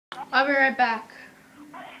I'll be right back.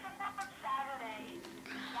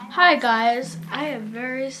 Hi guys, I have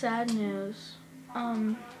very sad news. How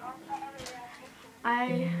am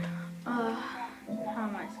I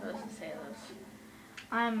supposed to say this?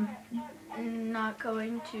 I'm not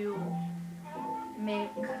going to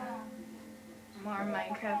make more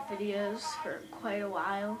Minecraft videos for quite a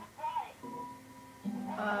while.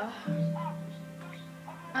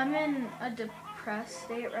 I'm in a depressed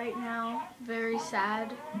state right now, very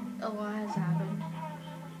sad. A lot has happened.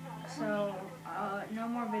 So, no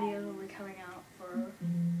more videos will be coming out for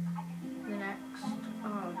the next,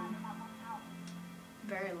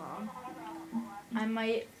 very long. I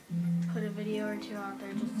might put a video or two out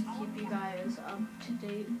there just to keep you guys up to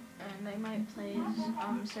date, and I might play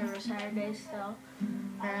Server Saturday still.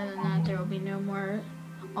 Other than that, there will be no more.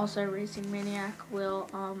 Also, Racing Maniac will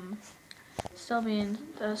still be in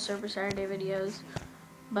the Server Saturday videos,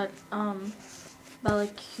 but Bella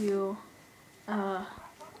Q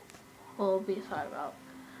will be thought about.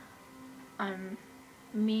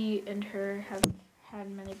 Me and her have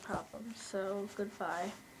had many problems, so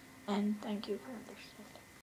goodbye, and thank you for understanding.